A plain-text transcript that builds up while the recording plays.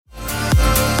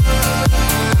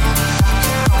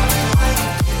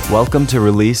Welcome to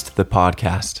Released, the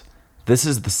podcast. This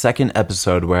is the second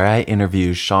episode where I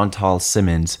interview Chantal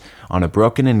Simmons on a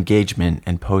broken engagement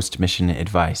and post-mission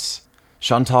advice.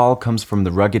 Chantal comes from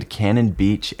the rugged Cannon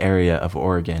Beach area of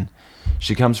Oregon.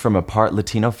 She comes from a part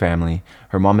Latino family.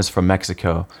 Her mom is from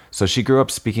Mexico, so she grew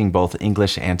up speaking both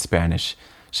English and Spanish.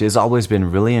 She has always been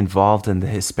really involved in the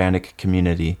Hispanic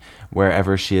community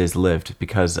wherever she has lived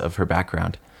because of her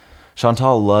background.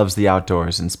 Chantal loves the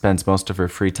outdoors and spends most of her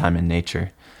free time in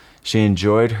nature. She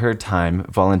enjoyed her time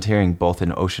volunteering both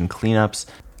in ocean cleanups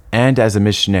and as a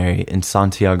missionary in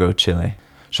Santiago, Chile.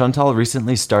 Chantal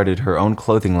recently started her own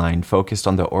clothing line focused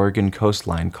on the Oregon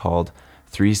coastline called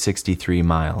 363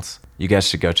 Miles. You guys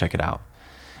should go check it out.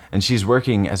 And she's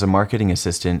working as a marketing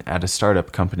assistant at a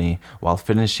startup company while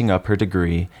finishing up her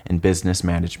degree in business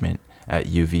management at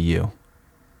UVU.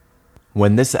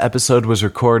 When this episode was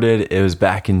recorded, it was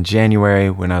back in January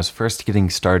when I was first getting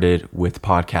started with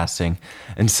podcasting.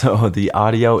 And so the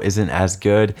audio isn't as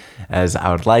good as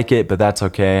I would like it, but that's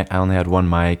okay. I only had one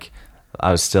mic.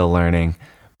 I was still learning.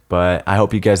 But I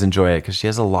hope you guys enjoy it because she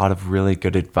has a lot of really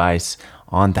good advice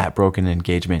on that broken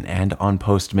engagement and on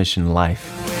post-mission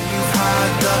life.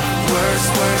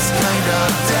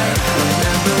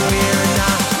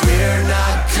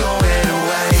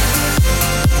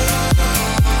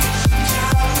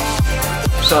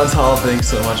 Chantal, thanks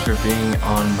so much for being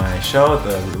on my show,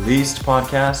 the Released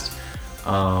podcast.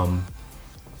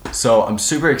 So I'm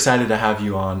super excited to have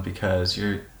you on because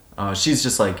she's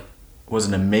just was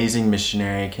an amazing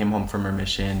missionary, came home from her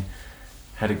mission,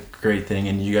 had a great thing,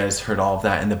 and you guys heard all of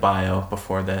that in the bio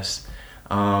before this.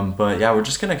 But yeah, we're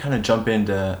just gonna kind of jump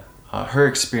into her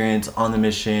experience on the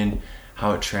mission,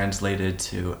 how it translated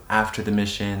to after the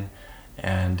mission,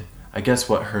 and I guess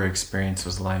what her experience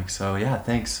was like. So yeah,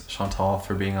 thanks Chantal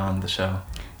for being on the show.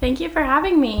 Thank you for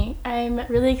having me. I'm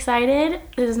really excited.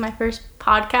 This is my first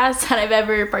podcast that I've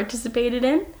ever participated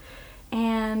in,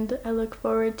 and I look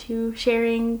forward to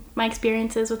sharing my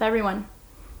experiences with everyone.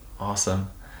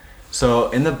 Awesome. So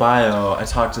in the bio, I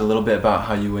talked a little bit about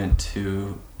how you went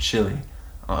to Chile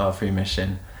for your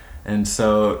mission. And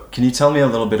so can you tell me a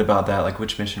little bit about that? Like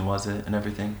which mission was it and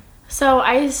everything? So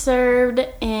I served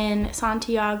in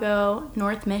Santiago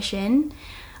North Mission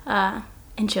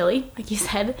in Chile, like you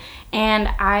said, and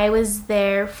I was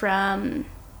there from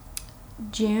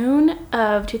June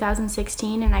of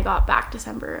 2016 and I got back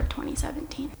December of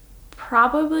 2017.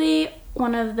 Probably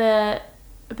one of the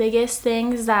biggest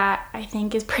things that I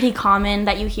think is pretty common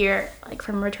that you hear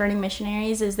from returning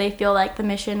missionaries is they feel like the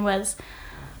mission was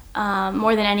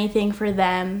more than anything for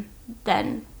them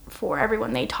than for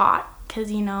everyone they taught. Because,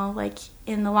 in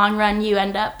the long run, you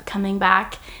end up coming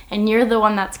back and you're the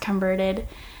one that's converted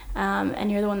and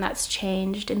you're the one that's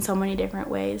changed in so many different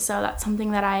ways. So that's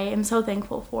something that I am so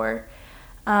thankful for.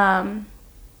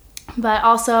 But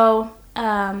also,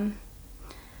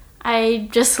 I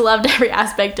just loved every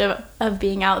aspect of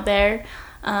being out there.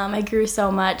 I grew so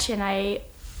much and I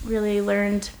really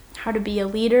learned how to be a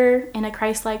leader in a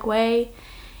Christ-like way.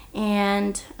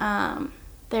 And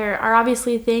there are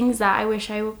obviously things that I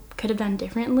wish I could have done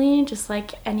differently, just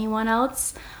like anyone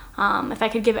else. If I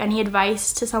could give any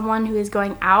advice to someone who is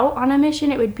going out on a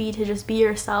mission, it would be to just be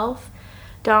yourself.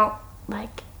 You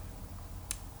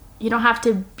don't have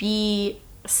to be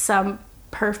some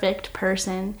perfect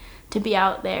person to be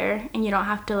out there, and you don't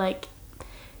have to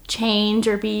change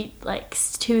or be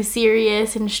too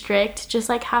serious and strict. Just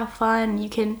have fun. You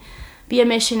can be a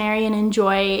missionary and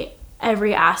enjoy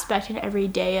every aspect and every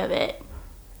day of it.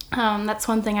 That's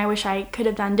one thing I wish I could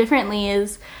have done differently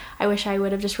is I wish I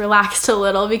would have just relaxed a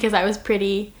little because I was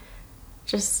pretty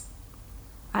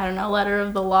letter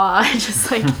of the law.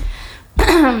 They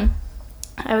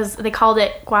called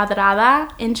it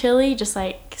cuadrada in Chile, just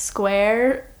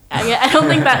square. I don't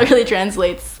think that really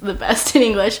translates the best in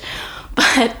English,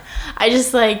 but I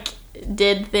just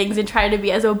did things and tried to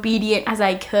be as obedient as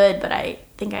I could, but I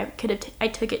think I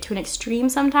took it to an extreme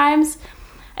sometimes.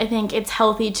 I think it's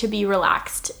healthy to be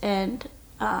relaxed and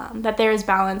that there is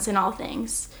balance in all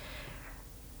things.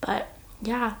 But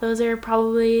yeah, those are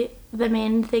probably the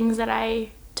main things that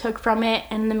I took from it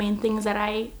and the main things that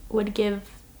I would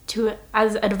give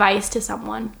as advice to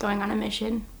someone going on a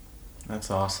mission.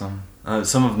 That's awesome.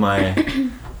 Some of my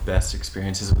best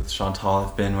experiences with Chantal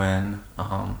have been when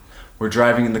we're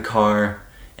driving in the car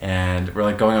and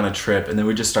we're going on a trip and then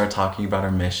we just start talking about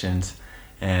our missions.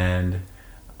 And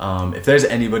if there's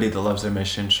anybody that loves their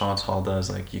mission, Chantal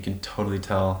does. You can totally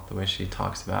tell the way she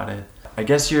talks about it. I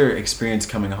guess your experience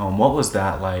coming home, what was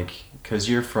that like? Because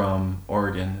you're from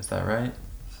Oregon, is that right?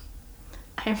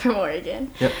 I'm from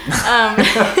Oregon. Yep.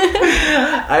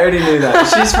 I already knew that.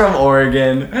 She's from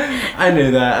Oregon. I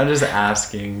knew that. I'm just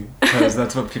asking because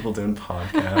that's what people do in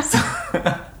podcasts.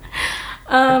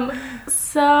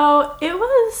 So it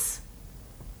was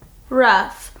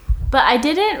rough, but I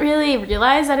didn't really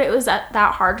realize that it was that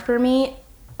hard for me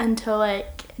until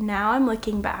like now I'm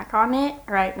looking back on it,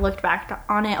 or I looked back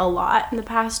on it a lot in the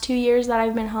past 2 years that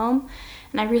I've been home,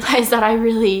 and I realized that I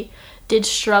really did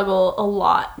struggle a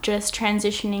lot just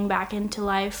transitioning back into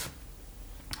life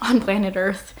on planet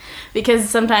Earth, because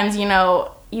sometimes, you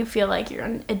know, you feel like you're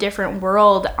in a different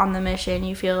world on the mission.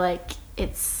 You feel like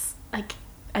it's like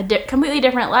a completely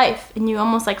different life, and you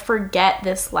almost like forget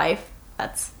this life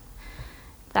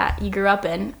that you grew up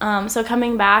in. So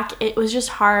coming back, it was just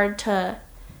hard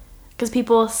because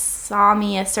people saw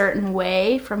me a certain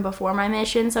way from before my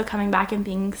mission, so coming back and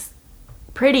being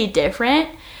pretty different,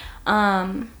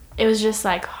 it was just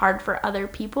like hard for other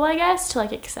people, I guess, to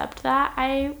like accept that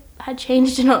I had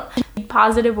changed in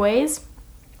positive ways.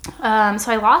 So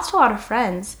I lost a lot of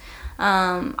friends.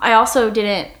 I also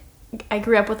I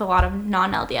grew up with a lot of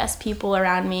non-LDS people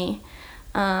around me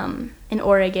in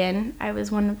Oregon. I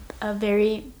was one of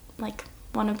 3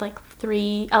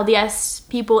 LDS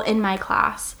people in my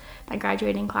class, my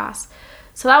graduating class.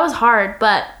 So that was hard,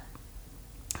 but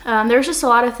there was just a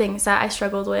lot of things that I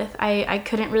struggled with. I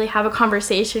couldn't really have a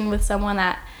conversation with someone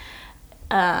that,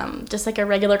 just like a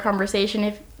regular conversation,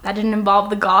 if that didn't involve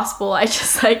the gospel. It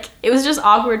was just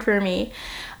awkward for me.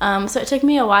 So it took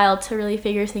me a while to really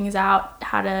figure things out,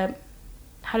 how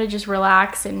to just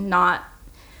relax and not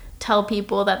tell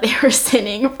people that they were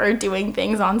sinning for doing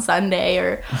things on Sunday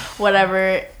or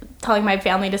whatever, telling my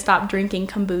family to stop drinking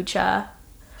kombucha.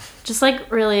 Just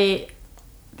like really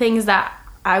things that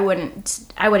I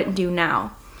wouldn't do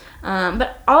now.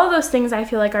 But all of those things I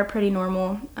feel like are pretty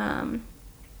normal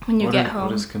when you get home.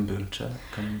 What is kombucha?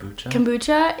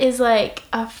 Kombucha is like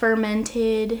a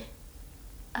fermented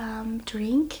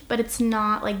drink, but it's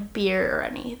not like beer or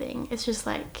anything. It's just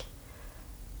like,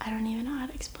 I don't even know how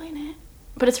to explain it,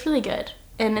 but it's really good,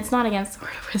 and it's not against the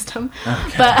word of wisdom.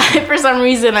 Okay. But for some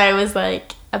reason I was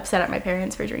like upset at my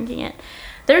parents for drinking it.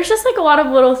 There's just like a lot of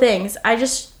little things. I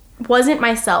just wasn't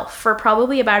myself for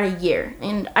probably about a year,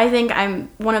 and I think I'm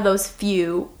one of those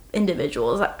few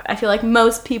individuals. I feel like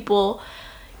most people,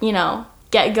 you know,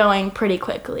 get going pretty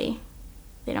quickly.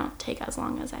 They don't take as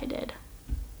long as I did.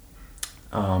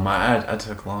 I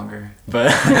took longer,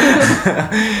 but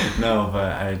no,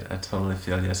 but I totally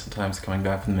feel you. Sometimes coming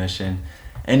back from the mission,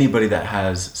 anybody that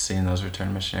has seen those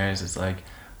return missionaries is like,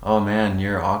 oh man,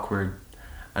 you're awkward.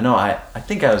 I know, I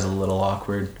think I was a little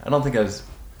awkward. I don't think I was,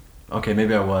 okay,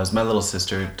 maybe I was. My little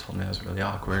sister told me I was really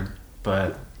awkward,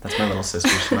 but that's my little sister.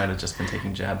 She might have just been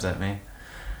taking jabs at me.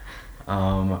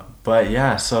 But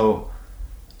yeah, so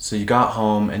you got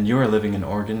home, and you were living in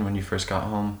Oregon when you first got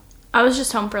home? I was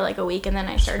just home for like a week, and then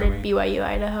I started BYU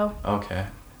Idaho. Okay.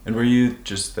 And were you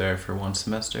just there for 1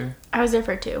 semester? I was there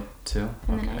for 2. 2?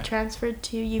 And then I transferred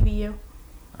to UVU.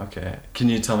 Okay. Can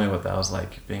you tell me what that was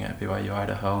like, being at BYU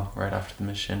Idaho right after the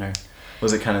mission, or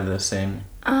was it kind of the same?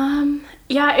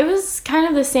 Yeah, it was kind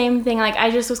of the same thing. Like,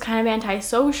 I just was kind of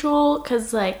antisocial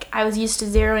because, like, I was used to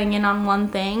zeroing in on one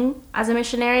thing as a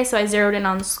missionary, so I zeroed in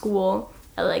on school.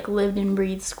 I, like, lived and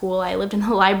breathed school. I lived in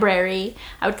the library.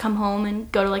 I would come home and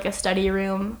go to, like, a study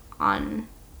room in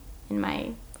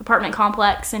my apartment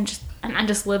complex, and I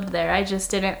just lived there. I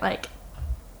just didn't, like,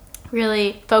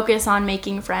 really focus on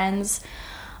making friends.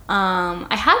 I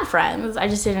had friends. I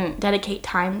just didn't dedicate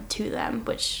time to them,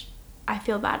 which I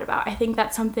feel bad about. I think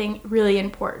that's something really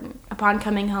important upon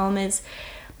coming home, is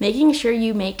making sure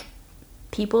you make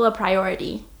people a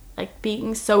priority, like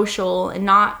being social and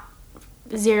not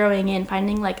zeroing in,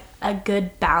 finding like a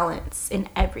good balance in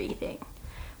everything,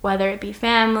 whether it be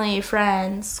family,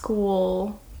 friends,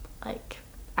 school, like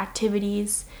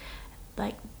activities.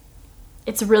 Like,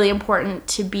 it's really important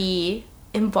to be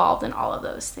involved in all of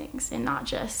those things and not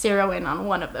just zero in on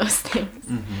one of those things.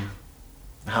 Mm-hmm.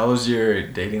 How was your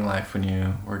dating life when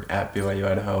you were at BYU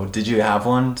Idaho? Did you have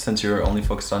one since you were only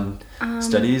focused on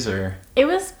studies, or? It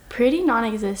was pretty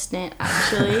non-existent,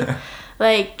 actually.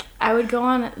 Like, I would go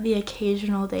on the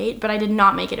occasional date, but I did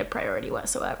not make it a priority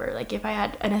whatsoever. Like, if I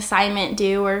had an assignment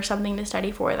due or something to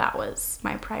study for, that was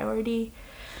my priority.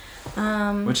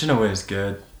 Which in a way is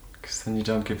good, because then you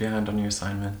don't get behind on your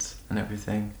assignments and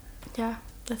everything. Yeah,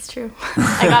 that's true.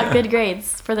 I got good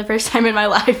grades for the first time in my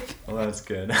life. Well, that's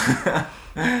good.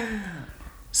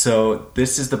 So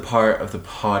this is the part of the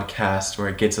podcast where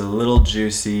it gets a little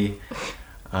juicy.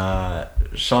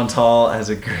 Chantal has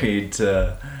agreed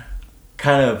to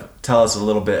kind of tell us a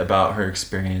little bit about her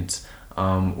experience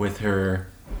with her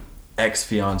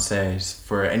ex-fiancés,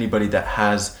 for anybody that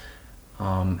has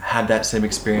had that same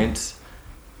experience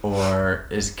or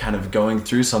is kind of going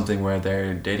through something where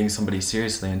they're dating somebody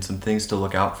seriously, and some things to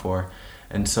look out for.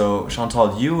 And so,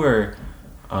 Chantal,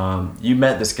 you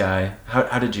met this guy.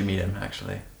 How did you meet him,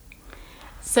 actually?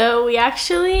 So we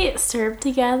actually served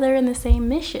together in the same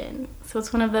mission. So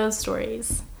it's one of those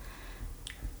stories.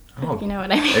 Oh, if you know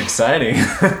what I mean. Exciting.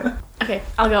 Okay,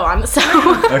 I'll go on. So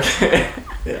Okay.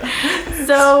 Yeah.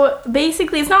 So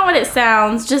basically, it's not what it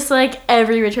sounds, just like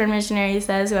every return missionary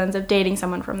says who ends up dating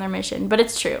someone from their mission. But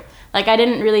it's true. Like, I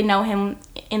didn't really know him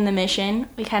in the mission.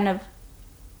 We kind of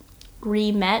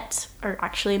met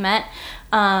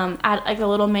at like a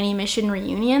little mini mission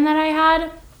reunion that I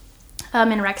had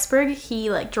in Rexburg. He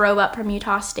like drove up from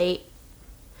Utah State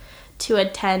to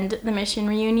attend the mission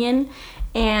reunion,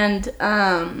 and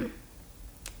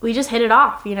we just hit it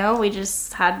off, you know. We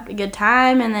just had a good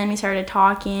time, and then we started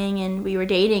talking, and we were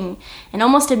dating, and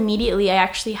almost immediately I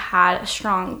actually had a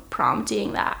strong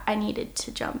prompting that I needed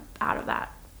to jump out of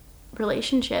that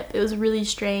relationship. It was really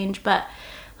strange, but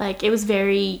like it was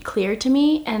very clear to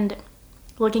me, and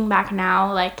looking back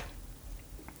now, like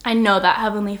I know that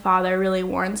Heavenly Father really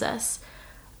warns us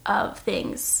of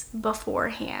things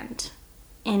beforehand,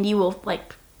 and you will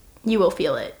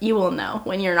feel it. You will know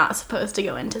when you're not supposed to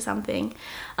go into something.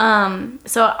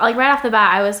 So like right off the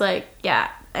bat, I was like,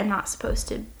 yeah, I'm not supposed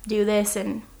to do this.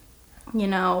 And, you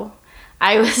know,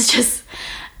 I was just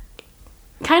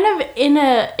kind of in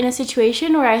a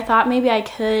situation where I thought maybe I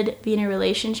could be in a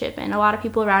relationship. And a lot of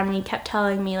people around me kept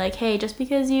telling me like, hey, just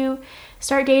because you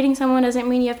start dating someone doesn't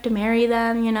mean you have to marry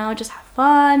them, you know, just have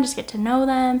fun, just get to know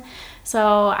them.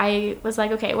 So I was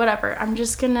like, okay, whatever. I'm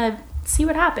just gonna see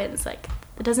what happens. Like,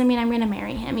 it doesn't mean I'm going to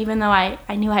marry him, even though I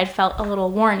knew I had felt a little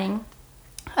warning.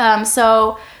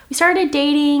 So we started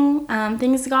dating.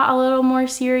 Things got a little more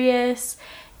serious,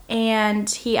 and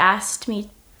he asked me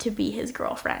to be his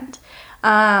girlfriend.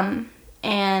 And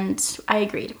I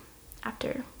agreed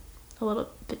after a little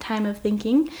bit time of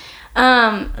thinking.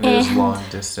 And it was long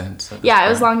distance. Yeah, it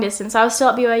was long distance. So I was still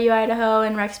at BYU, Idaho,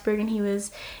 in Rexburg, and he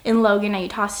was in Logan at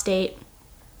Utah State.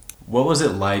 What was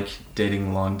it like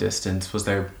dating long distance? Was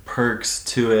there perks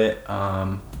to it?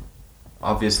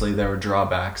 Obviously there were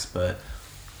drawbacks, but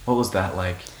what was that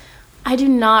like? I do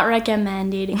not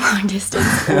recommend dating long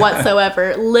distance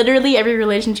whatsoever. Literally every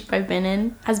relationship I've been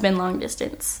in has been long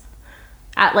distance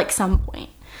at like some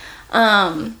point.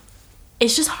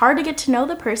 It's just hard to get to know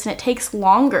the person. It takes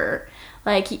longer.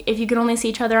 Like, if you can only see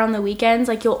each other on the weekends,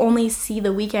 like, you'll only see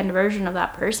the weekend version of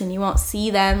that person. You won't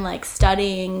see them, like,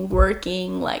 studying,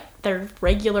 working, like, their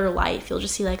regular life. You'll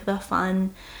just see, like, the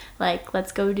fun, like,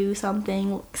 let's go do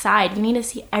something side. You need to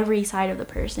see every side of the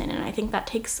person, and I think that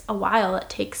takes a while. It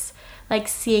takes, like,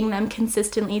 seeing them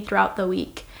consistently throughout the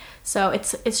week. So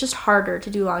it's just harder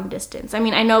to do long distance. I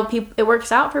mean, I know it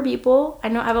works out for people. I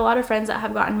have a lot of friends that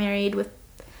have gotten married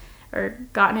or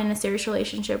gotten in a serious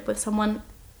relationship with someone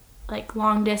like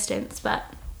long distance, but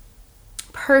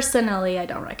personally I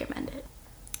don't recommend it.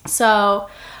 So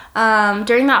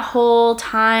during that whole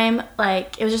time,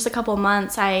 like it was just a couple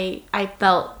months, I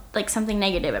felt like something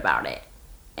negative about it,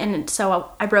 and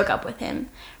so I broke up with him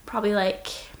probably like,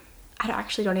 I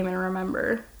actually don't even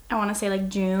remember, I want to say like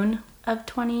June of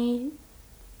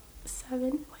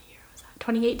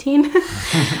 2018.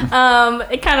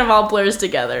 It kind of all blurs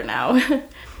together now.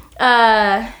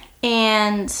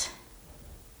 And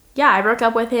yeah, I broke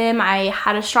up with him. I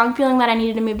had a strong feeling that I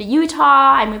needed to move to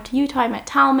Utah. I moved to Utah. I met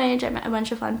Talmadge. I met a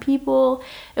bunch of fun people.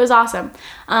 It was awesome.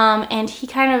 And he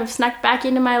kind of snuck back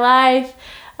into my life.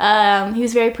 He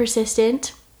was very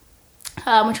persistent,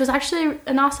 which was actually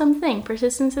an awesome thing.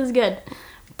 Persistence is good.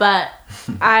 But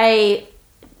I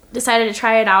decided to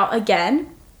try it out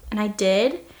again, and I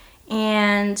did.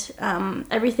 And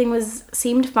everything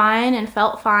seemed fine and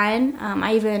felt fine.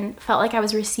 I even felt like I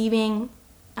was receiving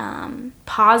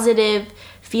positive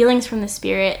feelings from the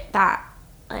Spirit that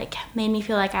like made me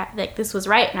feel like this was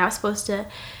right, and I was supposed to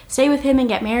stay with him and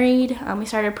get married. We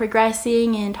started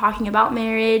progressing and talking about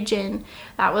marriage, and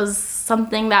that was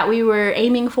something that we were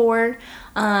aiming for.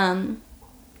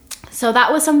 So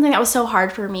that was something that was so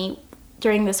hard for me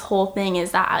during this whole thing, is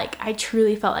that like I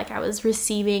truly felt like I was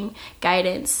receiving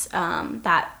guidance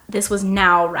that this was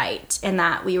now right and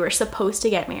that we were supposed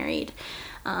to get married.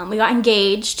 We got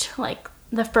engaged like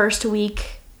the first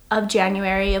week of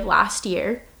January of last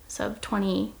year, so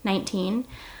 2019.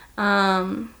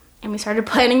 And we started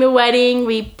planning the wedding.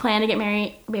 We planned to get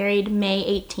married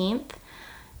May 18th.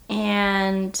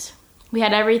 And we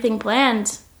had everything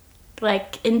planned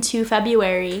like into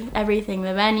February. Everything,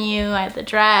 the venue, I had the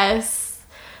dress,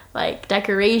 like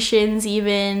decorations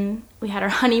even. We had our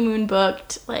honeymoon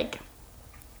booked, like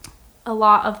a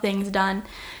lot of things done.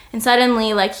 And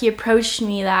suddenly, like, he approached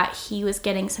me that he was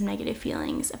getting some negative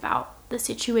feelings about the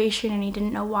situation and he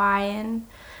didn't know why. And,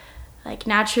 like,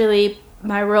 naturally,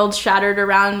 my world shattered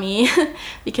around me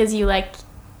because you, like,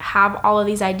 have all of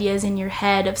these ideas in your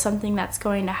head of something that's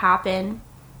going to happen.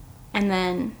 And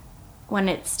then when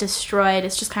it's destroyed,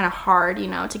 it's just kind of hard, you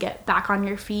know, to get back on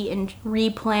your feet and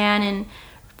replan and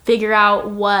figure out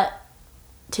what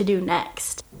to do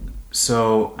next.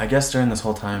 So I guess during this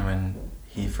whole time when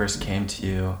he first came to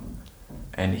you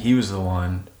and he was the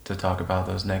one to talk about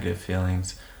those negative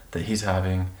feelings that he's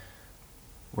having,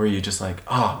 were you just like,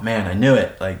 oh man, I knew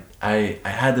it. Like I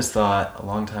had this thought a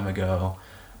long time ago,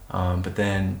 but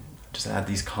then just had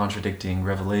these contradicting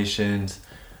revelations,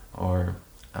 or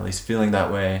at least feeling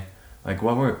that way. Like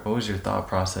what was your thought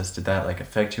process? Did that like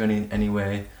affect you any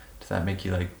way? Did that make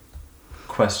you like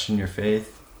question your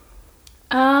faith?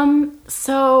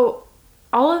 So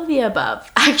all of the above,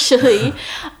 actually.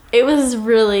 It was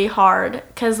really hard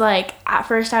because, like, at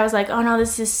first I was like, oh no,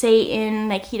 this is Satan.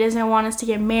 Like, he doesn't want us to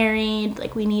get married.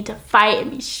 Like, we need to fight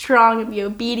and be strong and be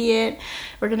obedient.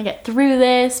 We're going to get through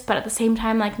this. But at the same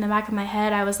time, like, in the back of my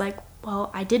head, I was like,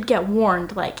 well, I did get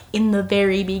warned, like, in the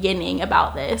very beginning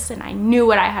about this. And I knew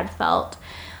what I had felt.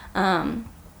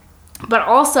 But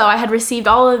also I had received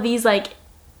all of these, like,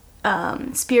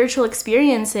 spiritual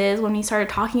experiences when we started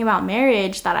talking about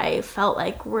marriage that I felt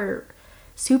like were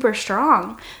super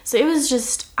strong. So it was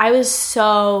just, I was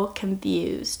so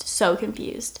confused.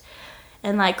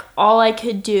 And like all I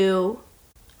could do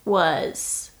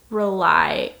was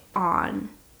rely on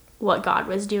what God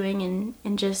was doing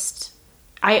and just,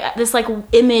 this like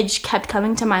image kept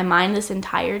coming to my mind this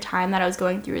entire time that I was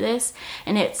going through this.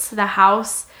 And it's the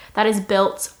house that is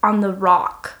built on the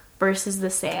rock versus the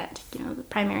sand. You know, the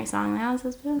primary song, The House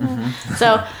is built. Mm-hmm.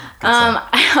 So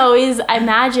I always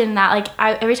imagine that, like,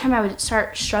 every time I would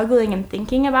start struggling and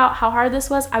thinking about how hard this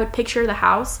was, I would picture the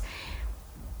house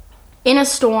in a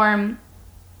storm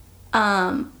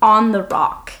on the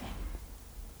rock.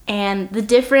 And the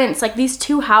difference, like, these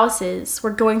two houses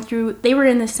were going through, they were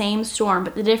in the same storm,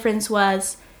 but the difference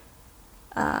was,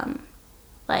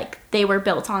 like, they were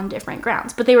built on different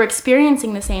grounds, but they were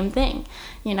experiencing the same thing,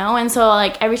 you know? And so,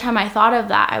 like, every time I thought of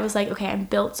that, I was like, okay, I'm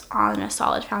built on a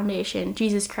solid foundation,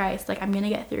 Jesus Christ, like, I'm gonna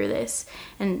get through this.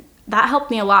 And that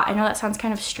helped me a lot. I know that sounds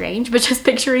kind of strange, but just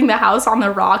picturing the house on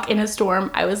the rock in a storm,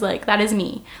 I was like, that is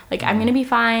me. Like, I'm gonna be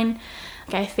fine.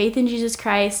 Like, I have faith in Jesus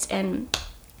Christ, and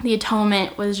the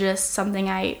atonement was just something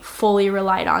I fully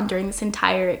relied on during this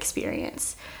entire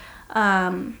experience.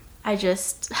 I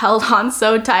just held on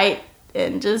so tight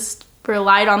and just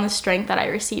relied on the strength that I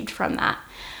received from that.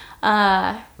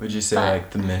 Would you say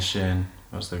like the mission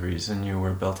was the reason you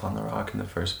were built on the rock in the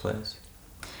first place?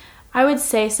 I would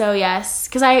say so, yes.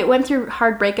 Because I went through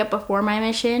hard breakup before my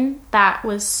mission. That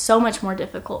was so much more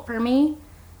difficult for me.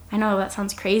 I know that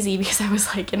sounds crazy because I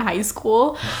was like in high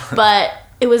school, but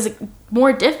it was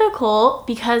more difficult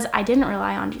because I didn't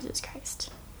rely on Jesus Christ.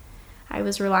 I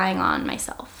was relying on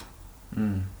myself.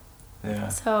 Yeah.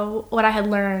 So what I had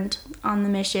learned on the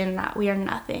mission, that we are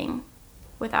nothing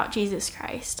without Jesus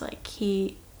Christ. Like,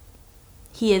 he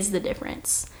is the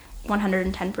difference,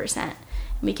 110%.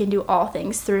 We can do all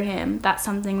things through him. That's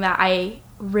something that I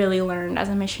really learned as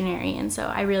a missionary, and so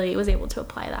I really was able to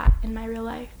apply that in my real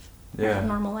life,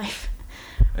 normal life.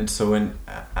 And so when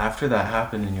after that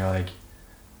happened, and you're like,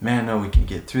 man, no, we can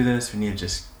get through this. We need to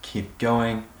just keep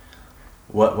going.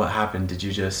 What happened? Did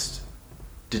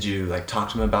you like talk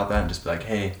to him about that and just be like,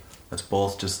 hey, let's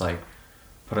both just like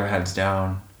put our heads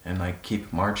down and like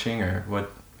keep marching, or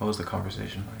what was the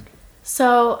conversation like?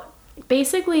 So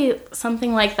basically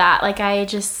something like that. Like, I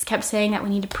just kept saying that we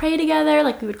need to pray together.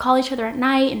 Like, we would call each other at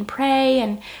night and pray,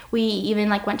 and we even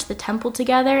like went to the temple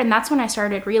together. And that's when I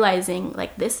started realizing,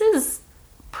 like, this is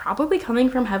probably coming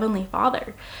from Heavenly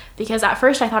Father, because at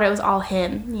first I thought it was all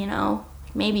him, you know,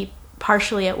 maybe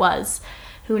partially it was,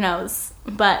 who knows,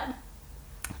 but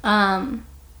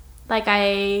like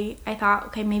I thought,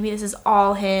 okay, maybe this is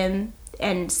all him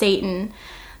and Satan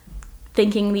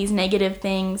thinking these negative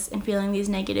things and feeling these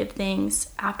negative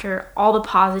things after all the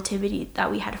positivity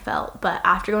that we had felt. But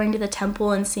after going to the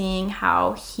temple and seeing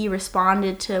how he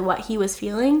responded to what he was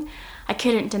feeling, I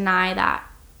couldn't deny that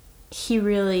he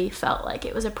really felt like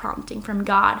it was a prompting from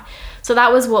God. So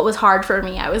that was what was hard for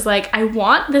me. I was like, I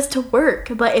want this to work,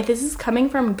 but if this is coming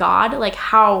from God, like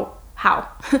how?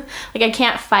 Like, I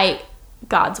can't fight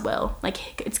God's will.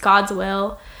 Like, it's God's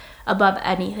will above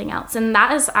anything else. And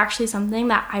that is actually something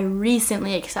that I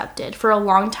recently accepted. For a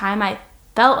long time, I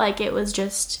felt like it was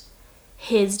just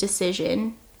his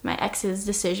decision my ex's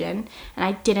decision, and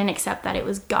I didn't accept that it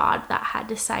was God that had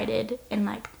decided and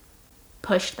like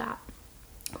pushed that,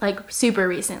 like super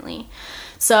recently.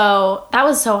 So that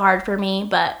was so hard for me,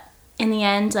 but in the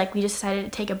end, like, we just decided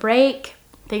to take a break,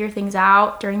 figure things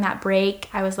out. During that break,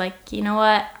 I was like, you know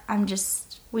what,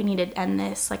 we need to end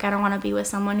this. Like, I don't want to be with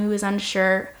someone who is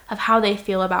unsure of how they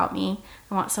feel about me.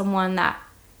 I want someone that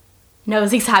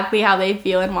knows exactly how they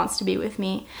feel and wants to be with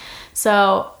me.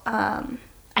 So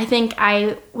I think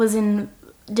I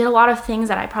did a lot of things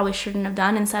that I probably shouldn't have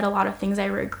done, and said a lot of things I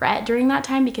regret during that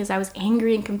time, because I was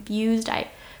angry and confused. I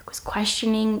was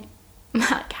questioning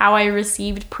like how I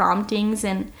received promptings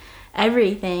and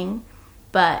everything.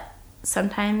 But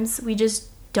sometimes we just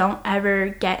don't ever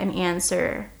get an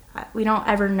answer. We don't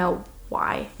ever know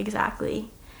why exactly.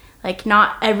 Like,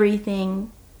 not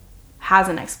everything has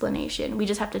an explanation. We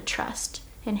just have to trust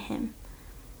in Him.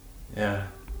 Yeah.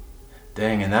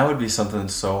 Dang, and that would be something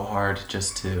so hard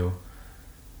just to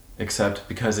accept,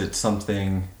 because it's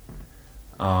something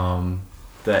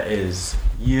that is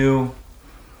you,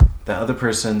 the other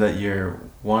person that you're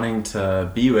wanting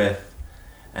to be with,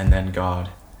 and then God.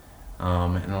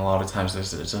 And a lot of times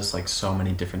there's just like so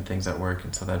many different things at work,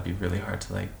 and so that'd be really hard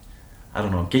to, like, I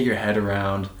don't know, get your head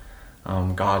around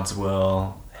God's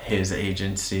will, His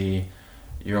agency,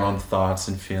 your own thoughts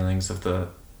and feelings of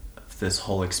this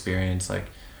whole experience, like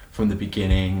from the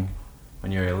beginning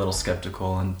when you're a little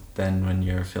skeptical, and then when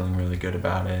you're feeling really good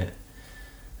about it.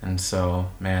 And so,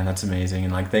 man, that's amazing.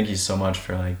 And like, thank you so much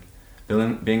for like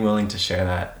being willing to share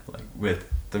that like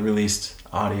with the Released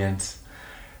audience,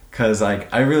 because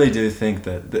like I really do think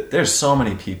that there's so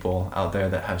many people out there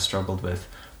that have struggled with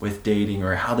dating,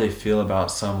 or how they feel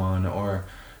about someone, or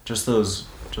just those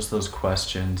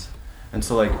questions. And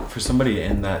so like, for somebody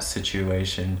in that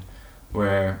situation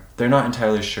where they're not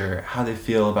entirely sure how they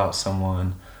feel about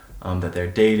someone that they're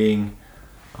dating,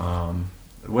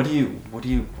 what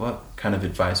kind of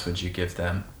advice would you give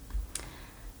them?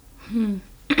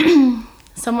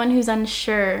 Someone who's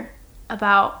unsure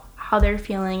about how they're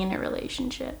feeling in a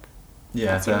relationship.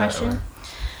 Yeah, that's your question.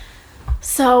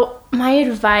 So my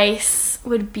advice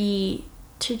would be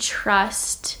to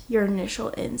trust your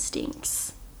initial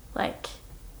instincts, like,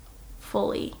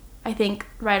 fully. I think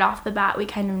right off the bat we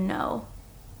kind of know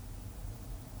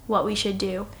what we should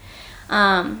do.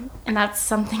 And that's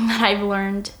something that I've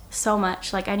learned so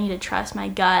much. Like, I need to trust my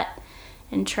gut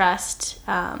and trust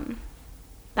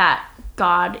that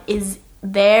God is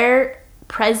there,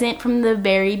 present from the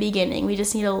very beginning. We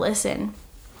just need to listen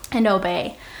and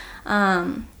obey.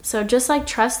 So just like,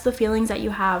 trust the feelings that you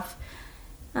have,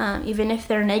 even if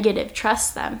they're negative.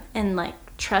 Trust them, and like,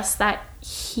 trust that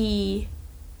He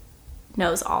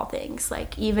knows all things.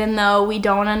 Like, even though we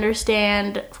don't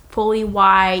understand fully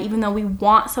why, even though we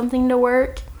want something to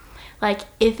work, like,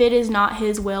 if it is not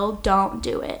His will, don't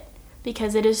do it,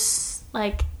 because it is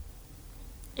like,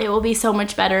 it will be so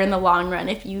much better in the long run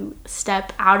if you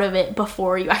step out of it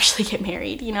before you actually get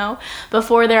married, you know,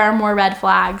 before there are more red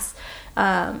flags.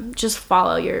 Just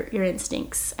follow your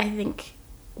instincts. I think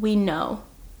we know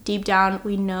deep down,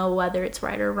 we know whether it's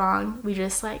right or wrong. We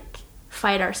just like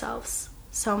fight ourselves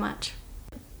so much.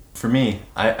 For me,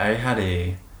 I had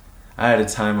a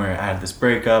time where I had this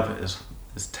breakup. It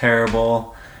was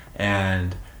terrible,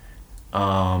 and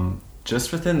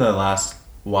just within the last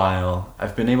while,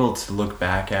 I've been able to look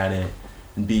back at it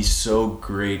and be so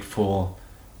grateful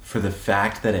for the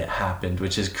fact that it happened,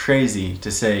 which is crazy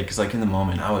to say, because like, in the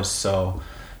moment I was so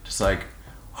just like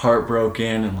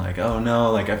heartbroken and like, oh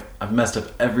no, like I've messed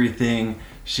up everything.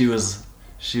 She was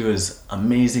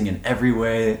amazing in every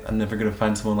way. I'm never gonna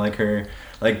find someone like her.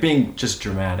 Like, being just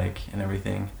dramatic and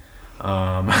everything.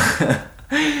 But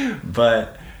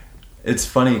it's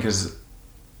funny because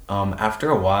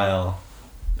after a while,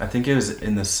 I think it was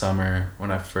in the summer when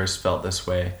I first felt this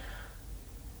way,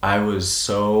 I was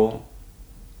so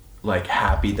like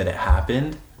happy that it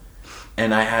happened,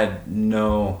 and I had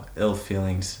no ill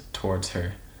feelings towards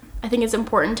her. I think it's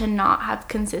important to not have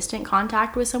consistent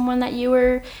contact with someone that you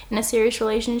were in a serious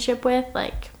relationship with.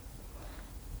 Like,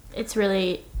 it's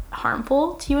really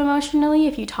harmful to you emotionally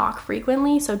if you talk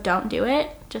frequently, so don't do it.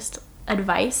 Just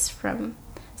advice from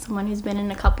someone who's been in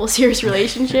a couple serious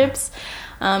relationships.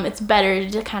 It's better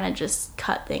to kind of just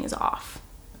cut things off.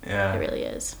 Yeah. It really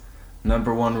is.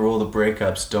 Number one rule of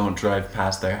breakups: don't drive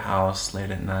past their house late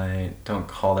at night. Don't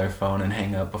call their phone and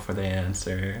hang up before they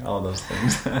answer. All those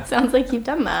things. Sounds like you've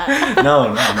done that.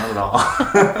 No, not at all.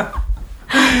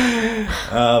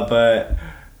 But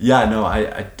yeah, no,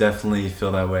 I definitely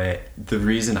feel that way. The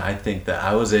reason I think that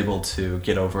I was able to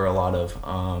get over a lot of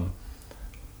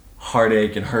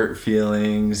heartache and hurt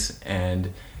feelings,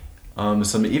 and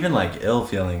some even like ill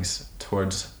feelings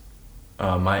towards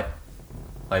my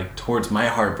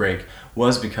heartbreak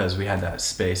was because we had that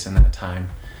space and that time,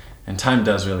 and time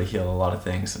does really heal a lot of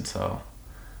things. And so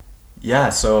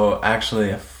so actually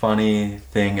a funny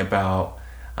thing about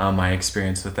my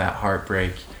experience with that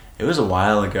heartbreak, it was a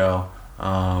while ago.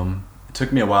 It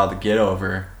took me a while to get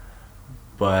over,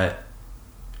 but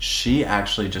she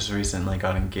actually just recently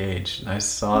got engaged, and I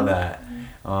saw that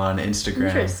on Instagram.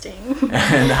 Interesting.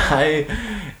 And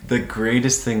the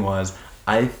greatest thing was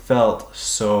I felt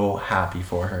so happy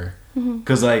for her,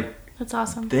 because like, that's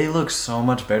awesome. they look so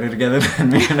much better together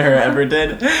than me and her ever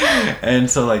did. And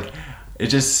so like it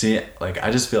just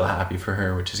I just feel happy for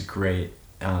her, which is great,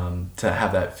 to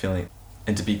have that feeling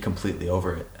and to be completely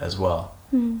over it as well.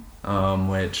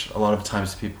 Which a lot of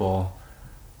times people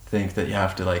think that you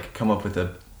have to like come up with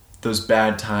those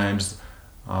bad times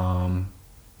and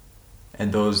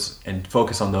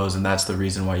focus on those, and that's the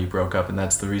reason why you broke up, and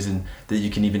that's the reason that you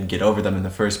can even get over them in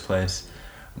the first place.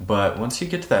 But once you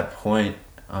get to that point,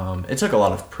 it took a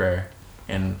lot of prayer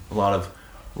and a lot of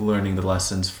learning the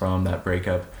lessons from that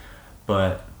breakup.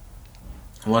 But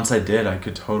once I did, I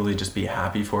could totally just be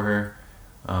happy for her,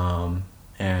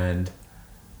 and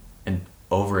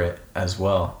over it as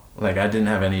well. Like, I didn't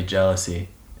have any jealousy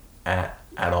at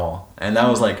all, and that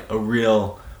was like a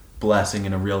real blessing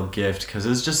and a real gift, because it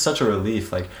was just such a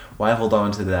relief. Like, why hold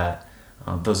on to that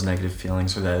those negative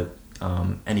feelings or that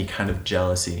any kind of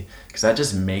jealousy, because that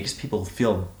just makes people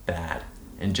feel bad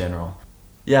in general.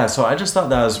 So I just thought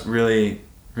that was really,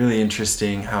 really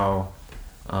interesting how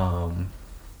I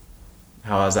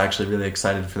was actually really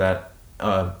excited for that,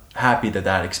 happy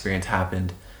that experience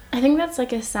happened. I think that's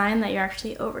like a sign that you're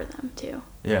actually over them too.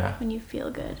 Yeah. When you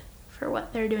feel good for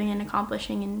what they're doing and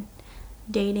accomplishing and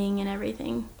dating and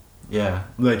everything. Yeah,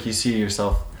 like you see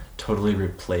yourself totally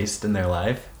replaced in their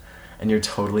life, and you're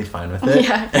totally fine with it.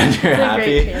 Yeah, and you're it's happy.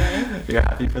 a great feeling. You're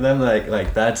happy for them.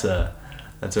 Like that's a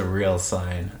real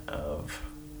sign of,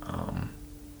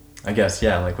 I guess,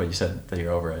 like what you said, that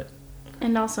you're over it.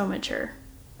 And also mature.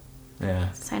 Yeah.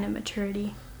 It's a sign of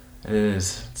maturity. It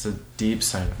is. It's a deep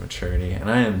sign of maturity, and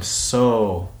I am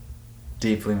so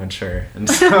deeply mature, and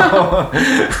so.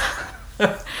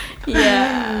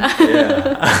 Yeah.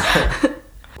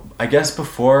 I guess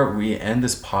before we end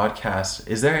this podcast,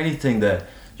 is there anything that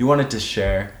you wanted to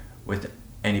share with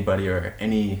anybody, or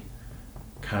any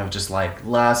kind of just like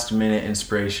last minute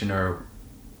inspiration or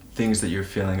things that you're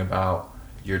feeling about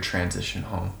your transition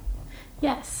home?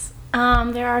 Yes.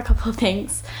 There are a couple of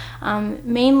things.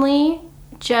 Mainly,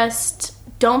 just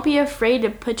don't be afraid to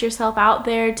put yourself out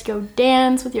there, to go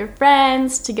dance with your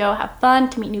friends, to go have fun,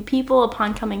 to meet new people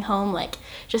upon coming home. Like,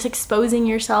 just exposing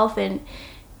yourself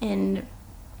and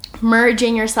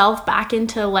merging yourself back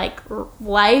into like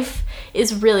life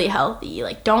is really healthy.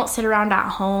 Like, don't sit around at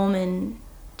home and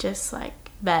just like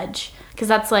veg, because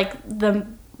that's like the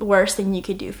worst thing you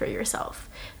could do for yourself.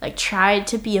 Like, try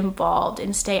to be involved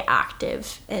and stay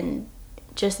active and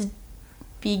just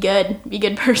be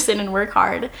good person and work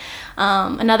hard.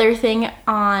 Another thing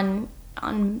on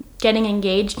getting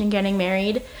engaged and getting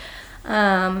married,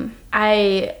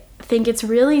 I think it's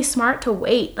really smart to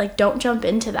wait. Like, don't jump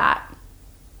into that.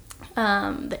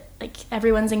 Like,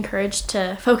 everyone's encouraged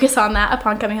to focus on that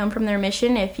upon coming home from their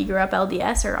mission if you grew up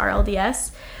LDS or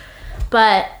RLDS.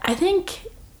 But I think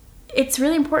it's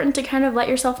really important to kind of let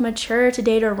yourself mature, to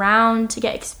date around, to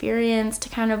get experience, to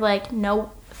kind of like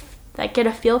know, like, get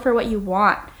a feel for what you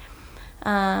want.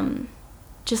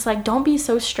 Just like, don't be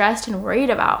so stressed and worried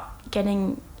about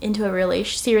getting into a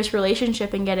serious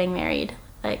relationship and getting married.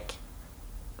 Like,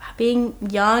 being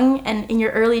young and in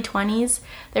your early 20s,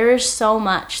 there is so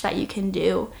much that you can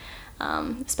do,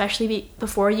 especially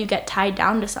before you get tied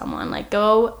down to someone. Like,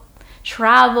 go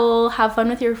travel, have fun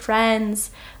with your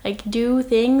friends, like, do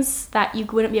things that you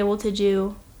wouldn't be able to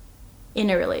do in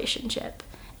a relationship,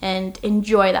 and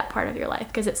enjoy that part of your life,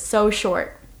 because it's so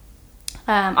short.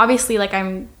 Obviously, like,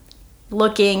 I'm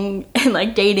looking and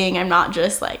like dating, I'm not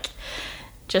just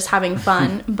having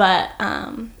fun, but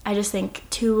I just think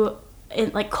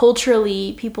like,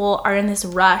 culturally, people are in this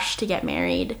rush to get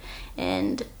married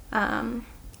and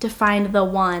to find the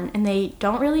one, and they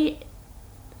don't really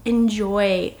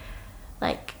enjoy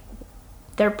like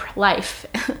their life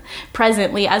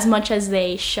presently as much as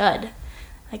they should.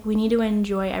 Like, we need to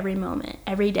enjoy every moment,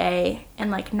 every day, and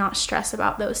like not stress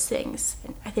about those things.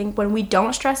 And I think when we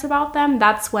don't stress about them,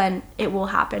 that's when it will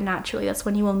happen naturally. That's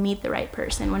when you will meet the right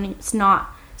person, when it's not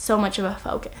so much of a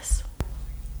focus.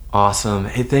 Awesome.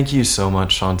 Hey, thank you so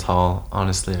much, Chantal.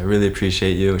 Honestly, I really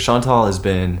appreciate you. Chantal has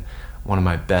been one of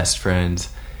my best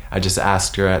friends. I just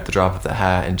asked her at the drop of the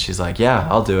hat, and she's like, yeah,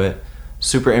 I'll do it.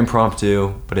 super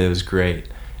impromptu, but it was great.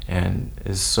 And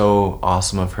it's so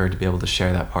awesome of her to be able to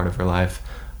share that part of her life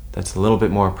that's a little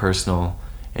bit more personal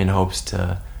in hopes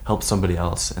to help somebody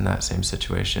else in that same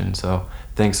situation. So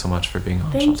thanks so much for being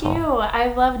on, Thank Chantal. you.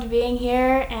 I loved being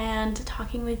here and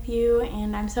talking with you,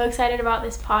 and I'm so excited about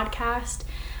this podcast.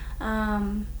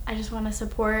 I just want to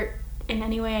support in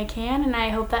any way I can, and I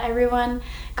hope that everyone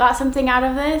got something out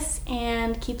of this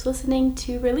and keeps listening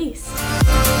to Release.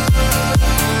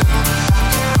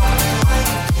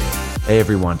 Hey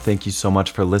everyone, thank you so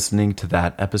much for listening to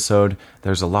that episode.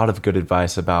 There's a lot of good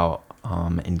advice about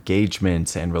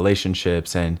engagements and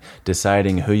relationships and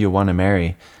deciding who you want to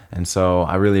marry. And so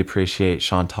I really appreciate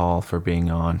Chantal for being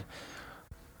on.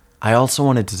 I also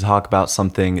wanted to talk about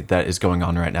something that is going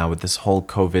on right now with this whole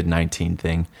COVID-19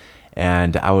 thing.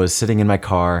 And I was sitting in my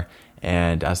car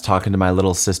and I was talking to my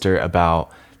little sister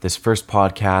about this first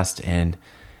podcast, and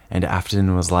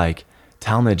Afton was like,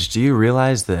 Talmadge, do you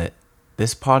realize that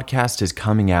this podcast is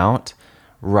coming out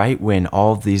right when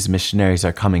all of these missionaries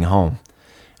are coming home?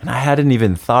 And I hadn't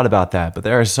even thought about that, but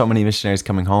there are so many missionaries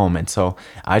coming home. And so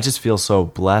I just feel so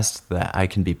blessed that I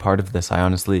can be part of this. I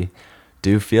honestly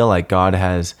do feel like God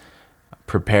has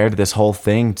prepared this whole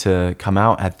thing to come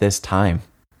out at this time.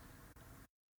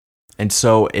 And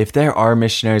so if there are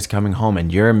missionaries coming home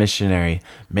and you're a missionary,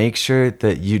 make sure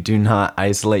that you do not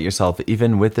isolate yourself.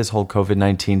 Even with this whole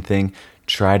COVID-19 thing,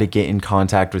 try to get in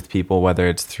contact with people, whether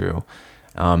it's through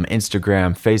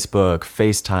Instagram, Facebook,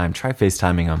 FaceTime. Try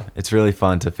FaceTiming them. It's really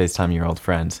fun to FaceTime your old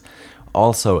friends.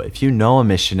 Also, if you know a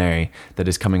missionary that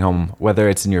is coming home, whether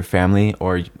it's in your family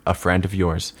or a friend of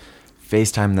yours,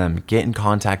 FaceTime them, get in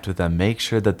contact with them, make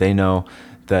sure that they know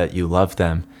that you love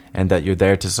them and that you're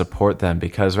there to support them,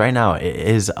 because right now it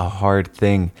is a hard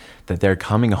thing that they're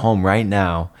coming home right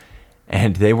now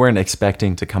and they weren't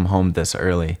expecting to come home this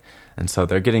early. And so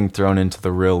they're getting thrown into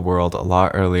the real world a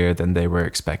lot earlier than they were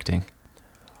expecting.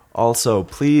 Also,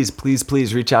 please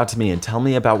reach out to me and tell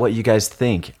me about what you guys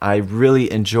think. I really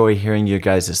enjoy hearing your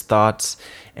guys' thoughts,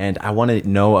 and I want to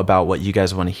know about what you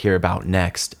guys want to hear about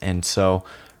next. And so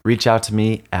reach out to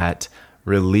me at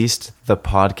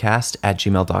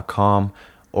releasedthepodcast@gmail.com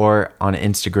or on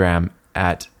Instagram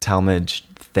at Talmadge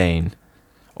Thane.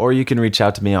 Or you can reach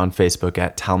out to me on Facebook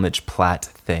at Talmadge Platt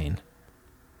Thane.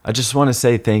 I just want to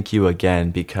say thank you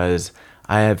again, because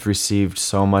I have received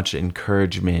so much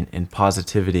encouragement and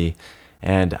positivity,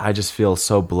 and I just feel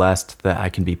so blessed that I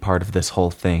can be part of this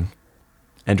whole thing.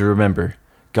 And remember,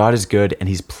 God is good and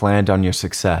He's planned on your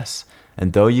success.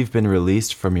 And though you've been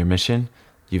released from your mission,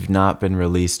 you've not been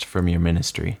released from your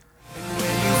ministry. When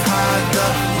you've had the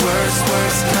worst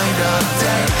kind of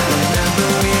day.